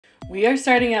We are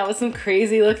starting out with some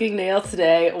crazy looking nails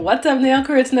today. What's up, nail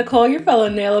crew? It's Nicole, your fellow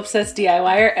nail obsessed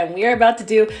DIYer, and we are about to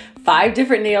do 5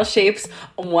 different nail shapes,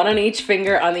 one on each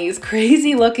finger on these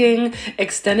crazy looking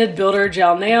extended builder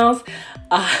gel nails.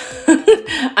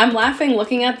 I'm laughing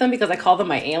looking at them because I call them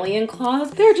my alien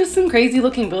claws. They're just some crazy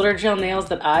looking builder gel nails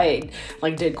that I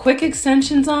did quick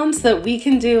extensions on so that we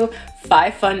can do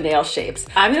 5 fun nail shapes.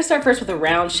 I'm gonna start first with a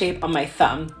round shape on my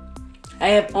thumb. I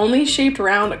have only shaped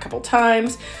round a couple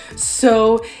times,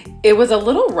 so it was a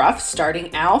little rough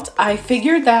starting out. I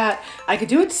figured that I could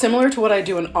do it similar to what I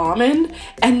do in Almond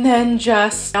and then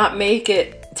just not make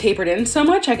it tapered in so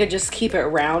much. I could just keep it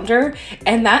rounder,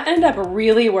 and that ended up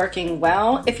really working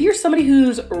well. If you're somebody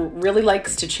who's really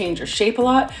likes to change your shape a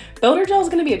lot, builder gel is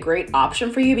going to be a great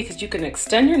option for you because you can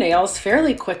extend your nails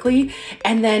fairly quickly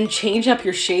and then change up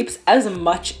your shapes as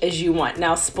much as you want.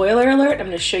 Now, spoiler alert, I'm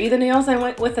going to show you the nails I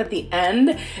went with at the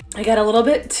end. I got a little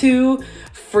bit too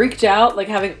freaked out, like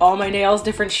having all my nails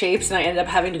different shapes, and I ended up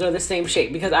having to go to the same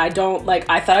shape because I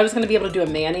thought I was going to be able to do a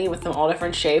mani with them all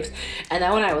different shapes, and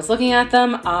then when I was looking at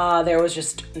them, there was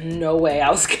just no way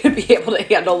I was going to be able to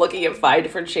handle looking at 5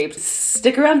 different shapes.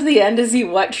 Stick around to the end to see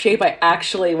what shape I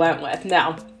actually went with.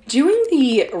 Now, doing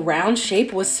the round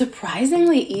shape was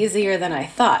surprisingly easier than I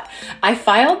thought. I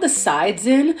filed the sides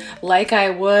in like I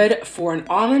would for an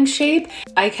almond shape.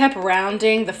 I kept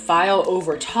rounding the file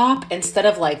over top instead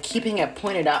of keeping it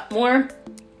pointed up more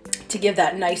to give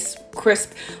that nice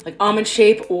crisp almond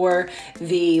shape, or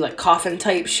the coffin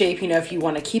type shape, if you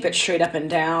want to keep it straight up and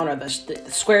down, or the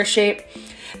square shape.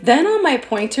 Then on my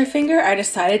pointer finger, I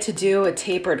decided to do a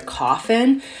tapered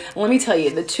coffin. Let me tell you,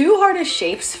 the 2 hardest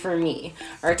shapes for me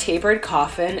are tapered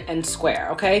coffin and square,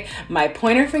 okay? My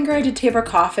pointer finger, I did tapered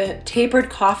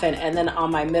coffin, and then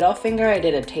on my middle finger, I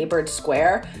did a tapered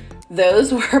square.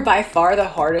 Those were by far the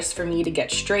hardest for me to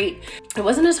get straight. It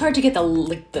wasn't as hard to get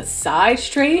the side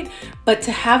straight, but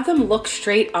to have them look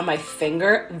straight on my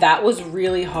finger, that was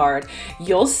really hard.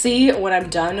 You'll see when I'm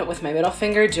done with my middle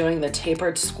finger doing the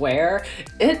tapered square,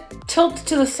 it tilts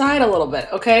to the side a little bit,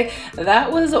 okay? That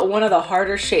was one of the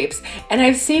harder shapes. And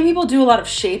I've seen people do a lot of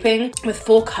shaping with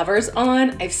full covers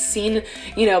on. I've seen,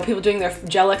 people doing their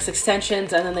gel X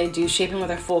extensions and then they do shaping with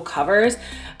their full covers.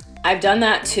 I've done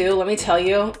that too. Let me tell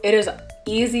you, it is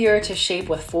easier to shape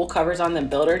with full covers on than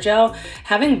builder gel.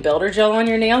 Having builder gel on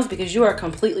your nails, because you are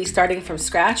completely starting from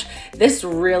scratch, this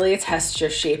really tests your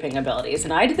shaping abilities.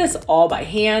 And I did this all by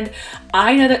hand.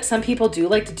 I know that some people do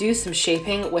like to do some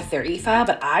shaping with their e-file,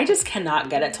 but I just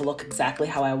cannot get it to look exactly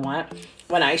how I want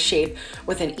when I shape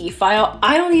with an e-file.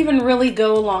 I don't even really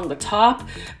go along the top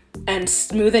and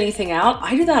smooth anything out.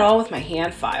 I do that all with my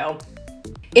hand file.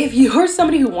 If you're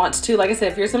somebody who wants to, like I said,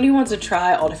 if you're somebody who wants to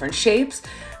try all different shapes,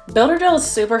 builder gel is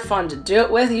super fun to do it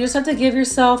with. You just have to give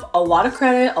yourself a lot of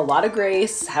credit, a lot of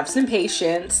grace, have some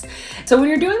patience. So when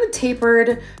you're doing the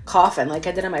tapered coffin, like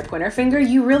I did on my pointer finger,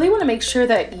 you really want to make sure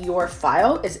that your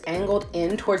file is angled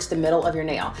in towards the middle of your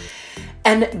nail.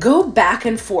 And go back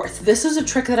and forth. This is a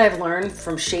trick that I've learned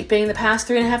from shaping the past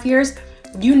 3.5 years.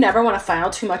 You never want to file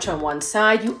too much on one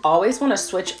side. You always want to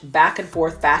switch back and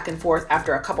forth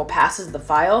after a couple passes of the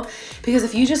file, because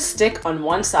if you just stick on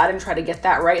one side and try to get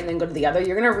that right and then go to the other,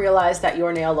 you're going to realize that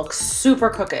your nail looks super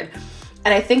crooked.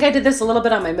 And I think I did this a little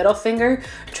bit on my middle finger,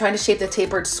 trying to shape the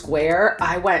tapered square.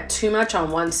 I went too much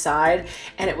on one side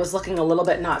and it was looking a little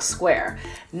bit not square.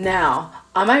 Now,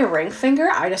 on my ring finger,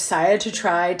 I decided to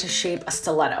try to shape a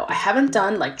stiletto. I haven't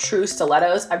done true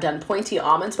stilettos. I've done pointy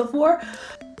almonds before.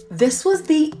 This was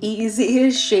the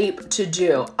easiest shape to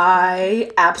do.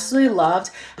 I absolutely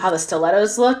loved how the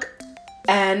stilettos look,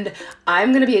 and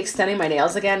I'm gonna be extending my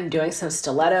nails again and doing some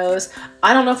stilettos.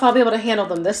 I don't know if I'll be able to handle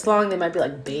them this long. They might be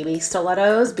like baby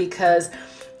stilettos, because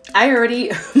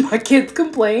my kids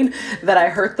complain that I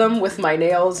hurt them with my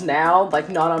nails now,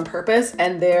 not on purpose,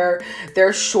 and they're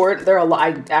short.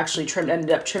 I actually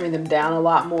ended up trimming them down a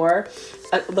lot more,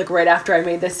 right after I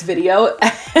made this video,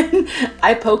 and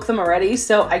I poke them already,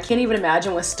 so I can't even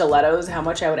imagine with stilettos how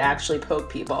much I would actually poke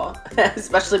people,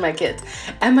 especially my kids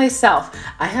and myself.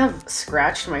 I have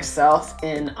scratched myself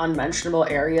in unmentionable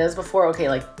areas before.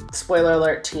 Okay, spoiler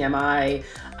alert, TMI.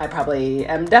 I probably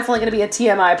am definitely going to be a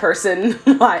TMI person.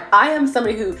 I am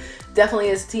somebody who definitely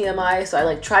is TMI, so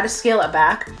I try to scale it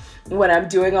back when I'm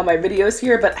doing all my videos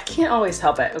here, but I can't always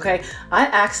help it, okay? I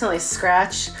accidentally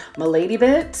scratched my lady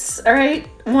bits, all right,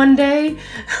 one day,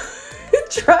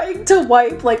 trying to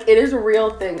wipe, it is a real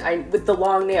thing. With the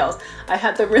long nails, I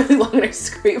had them really long and I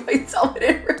scraped myself and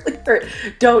it really hurt.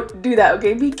 Don't do that,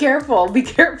 okay? Be careful in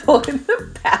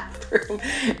the bathroom.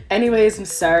 Anyways, I'm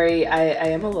sorry, I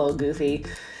am a little goofy.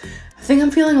 I think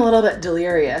I'm feeling a little bit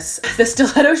delirious. The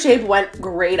stiletto shape went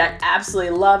great. I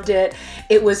absolutely loved it.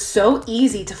 It was so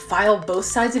easy to file both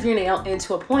sides of your nail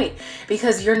into a point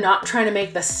because you're not trying to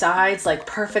make the sides like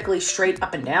perfectly straight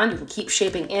up and down. You can keep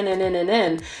shaping in and in and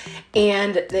in.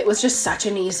 And it was just such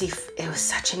an easy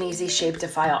shape to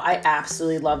file. I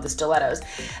absolutely love the stilettos.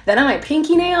 Then on my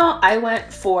pinky nail, I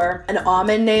went for an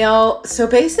almond nail. So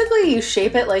basically you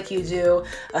shape it like you do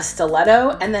a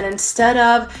stiletto, and then instead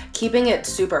of keeping it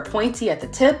super pointy at the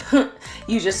tip,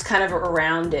 you just kind of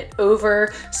round it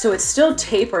over. So it's still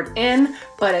tapered in,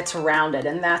 but it's rounded,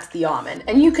 and that's the almond.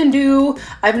 And you can do,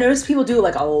 I've noticed people do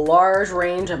like a large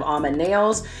range of almond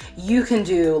nails. You can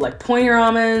do like pointer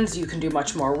almonds, you can do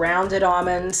much more rounded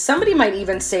almonds. Somebody might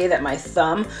even say that my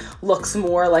thumb looks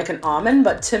more like an almond,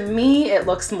 but to me, it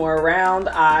looks more round.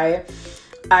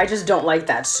 I just don't like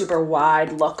that super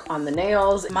wide look on the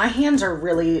nails. My hands are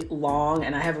really long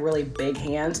and I have really big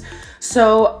hands.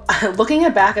 So looking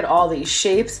back at all these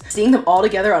shapes, seeing them all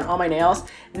together on all my nails,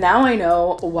 now I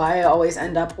know why I always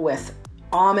end up with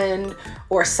almond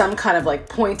or some kind of like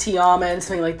pointy almond,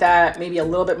 something like that, maybe a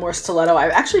little bit more stiletto.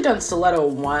 I've actually done stiletto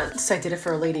once. I did it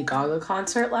for a Lady Gaga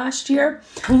concert last year.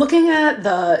 Looking at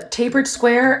the tapered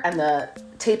square and the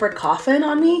tapered coffin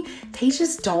on me, they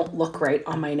just don't look right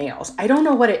on my nails. I don't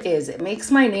know what it is. It makes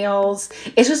my nails,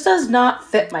 it just does not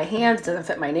fit my hands, doesn't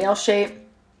fit my nail shape.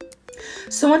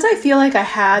 So once I feel like I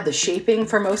had the shaping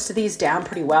for most of these down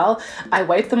pretty well, I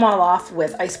wiped them all off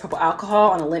with isopropyl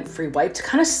alcohol on a lint-free wipe to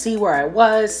kind of see where I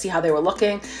was, see how they were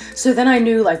looking. So then I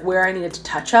knew like where I needed to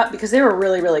touch up because they were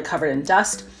really, really covered in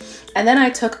dust. And then I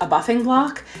took a buffing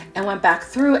block and went back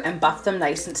through and buffed them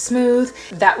nice and smooth.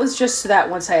 That was just so that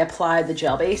once I applied the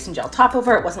gel base and gel top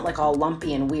over, it wasn't like all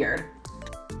lumpy and weird.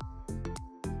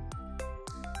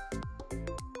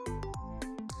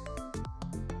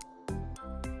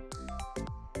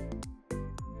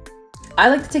 I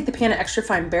like to take the Pana extra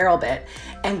fine barrel bit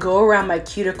and go around my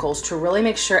cuticles to really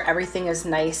make sure everything is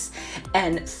nice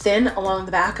and thin along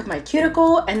the back of my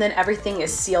cuticle, and then everything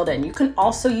is sealed in. You can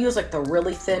also use like the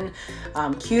really thin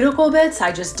cuticle bits.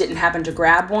 I just didn't happen to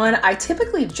grab one. I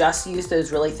typically just use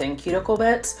those really thin cuticle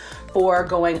bits for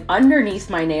going underneath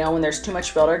my nail when there's too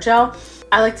much builder gel.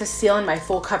 I like to seal in my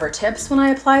full cover tips when I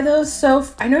apply those. So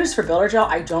I noticed for builder gel,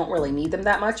 I don't really need them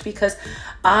that much because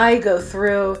I go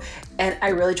through and I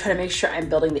really try to make sure I'm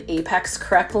building the apex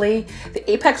correctly. The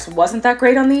apex wasn't that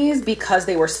great on these because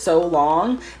they were so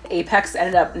long. The apex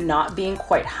ended up not being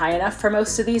quite high enough for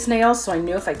most of these nails, so I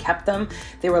knew if I kept them,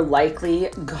 they were likely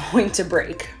going to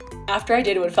break. After I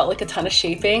did what felt like a ton of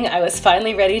shaping, I was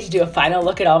finally ready to do a final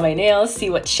look at all my nails, see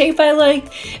what shape I liked,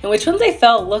 and which ones I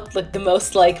felt looked like the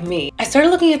most like me. I started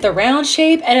looking at the round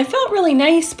shape and it felt really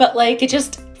nice, but like it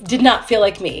just did not feel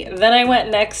like me. Then I went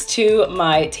next to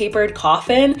my tapered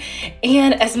coffin,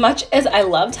 and as much as I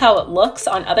loved how it looks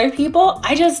on other people,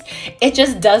 it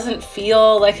just doesn't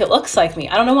feel like it looks like me.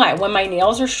 I don't know why. When my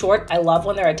nails are short, I love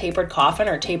when they're a tapered coffin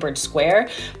or tapered square,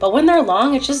 but when they're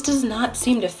long, it just does not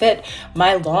seem to fit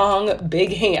my long,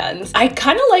 big hands. I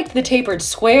kind of liked the tapered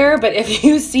square, but if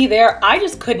you see there, I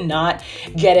just could not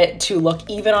get it to look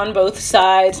even on both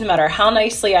sides, no matter how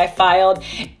nicely I filed,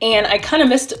 and I kind of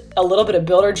missed a little bit of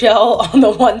builder gel on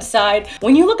the one side.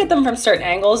 When you look at them from certain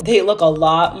angles, they look a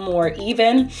lot more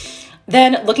even.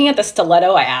 Then looking at the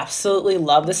stiletto, I absolutely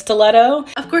love the stiletto.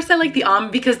 Of course, I like the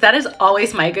almond because that is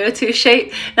always my go-to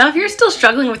shape. Now, if you're still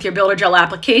struggling with your builder gel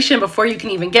application before you can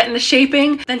even get into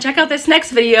shaping, then check out this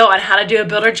next video on how to do a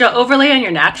builder gel overlay on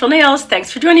your natural nails.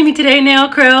 Thanks for joining me today, nail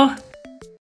crew.